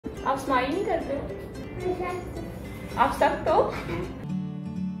आप स्माइल नहीं करते हो? आप सख्त हो?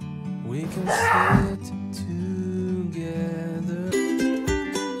 We can sit together.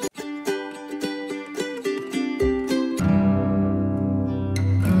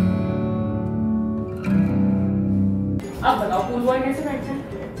 अब बताओ पूल बॉय कैसे बैठते हैं?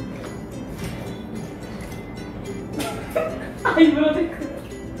 आईब्रो देखो।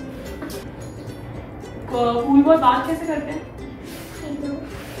 पूल बॉय बात कैसे करते हैं?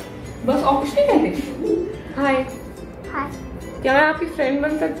 बस और कुछ नहीं कहते? हाय हाय। क्या मैं आपकी फ्रेंड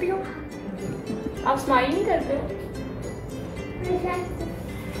बन सकती हूँ? आप स्माइल नहीं करते हो?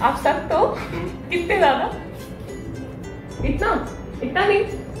 आप सख्त हो? कितने ज्यादा? इतना इतना नहीं।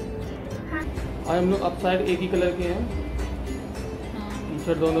 आज हम लोग अपसाइड एक ही कलर के हैं, टी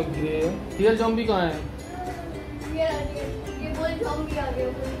शर्ट दोनों ग्रे है। रियल ज़ॉम्बी कहाँ है? ये बोल ज़ॉम्बी आ गया।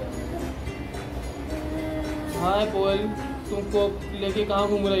 हाय पोएल, तुमको लेके कहाँ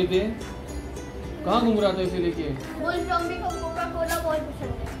घूम रहे थे? कहाँ घूम रहा था इसे लेके? बोल ज़ॉम्बी को कोका कोला बहुत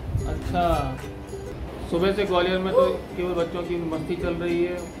पसंद है। अच्छा, सुबह से ग्वालियर में तो केवल बच्चों की मस्ती चल रही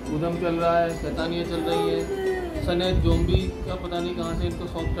है, उधम चल रहा है, शैतानियाँ चल रही है। सने ज़ॉम्बी का पता नहीं कहाँ से इनको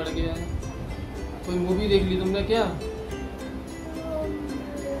शौक चढ़ गया है। कोई मूवी देख ली तुमने क्या?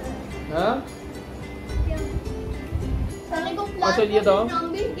 हाँ? अच्छा ये बताओ,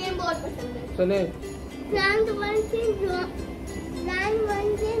 गेम बहुत पसंद है। सने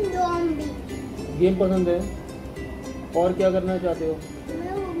गेम पसंद है। और क्या करना चाहते हो?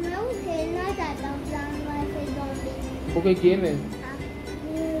 मैं खेलना चाहता हूँ। वो कोई गेम है?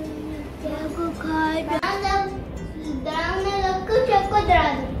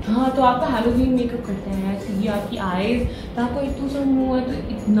 हाँ, तो आपका हैलोवीन मेकअप करते हैं ऐसे ही। आपकी आईज, तो आपको इतना सा मुंह है तो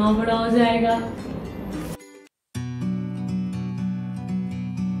इतना बड़ा हो जाएगा।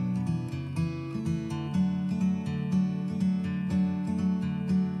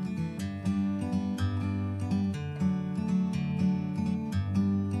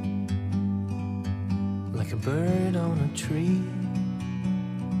 Like a bird on a tree,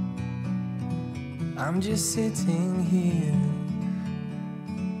 I'm just sitting here.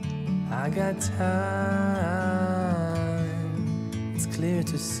 I got time, it's clear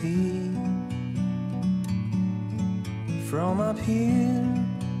to see. From up here,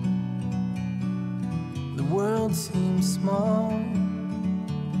 the world seems small.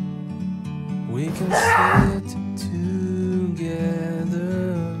 We can sit together.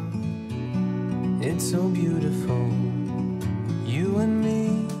 It's so beautiful, you and me.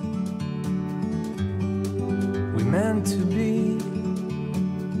 We meant to be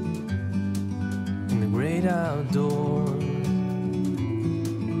in the great outdoors,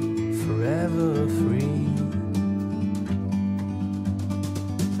 forever free.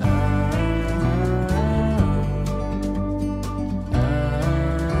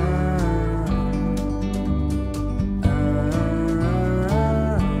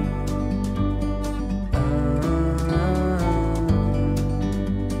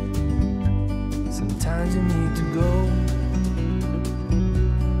 Sometimes you need to go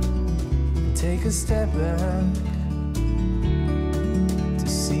and take a step back to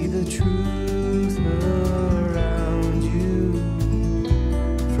see the truth around you.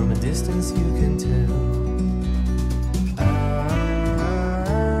 From a distance you can tell.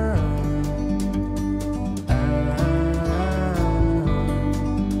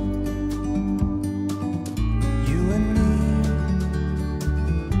 You and me,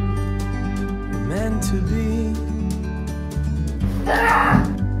 we're meant to be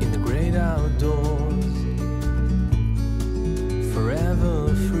in the great outdoors, forever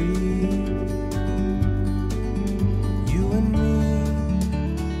free. You and me,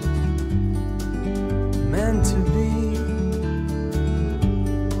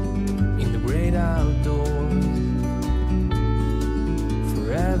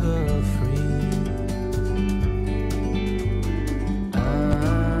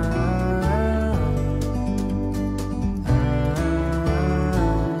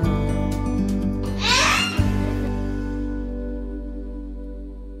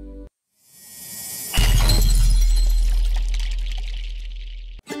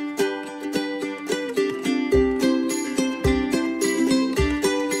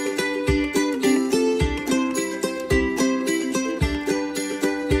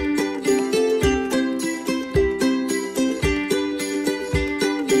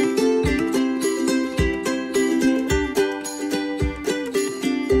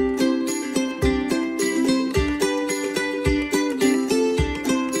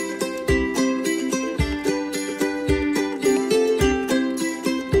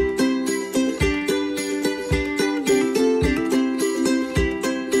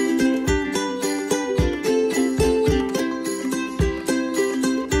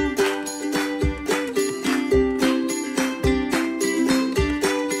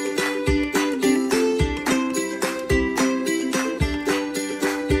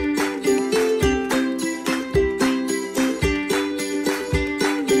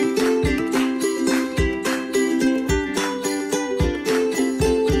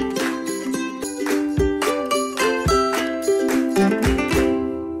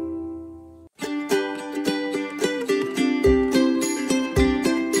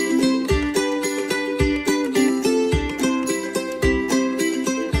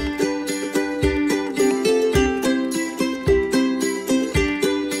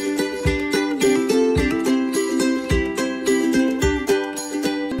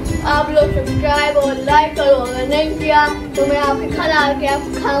 subscribe और like करो, अगर नहीं किया तो मैं आपके घर आके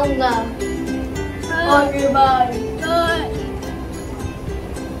आपको खाऊंगा। Okay bye.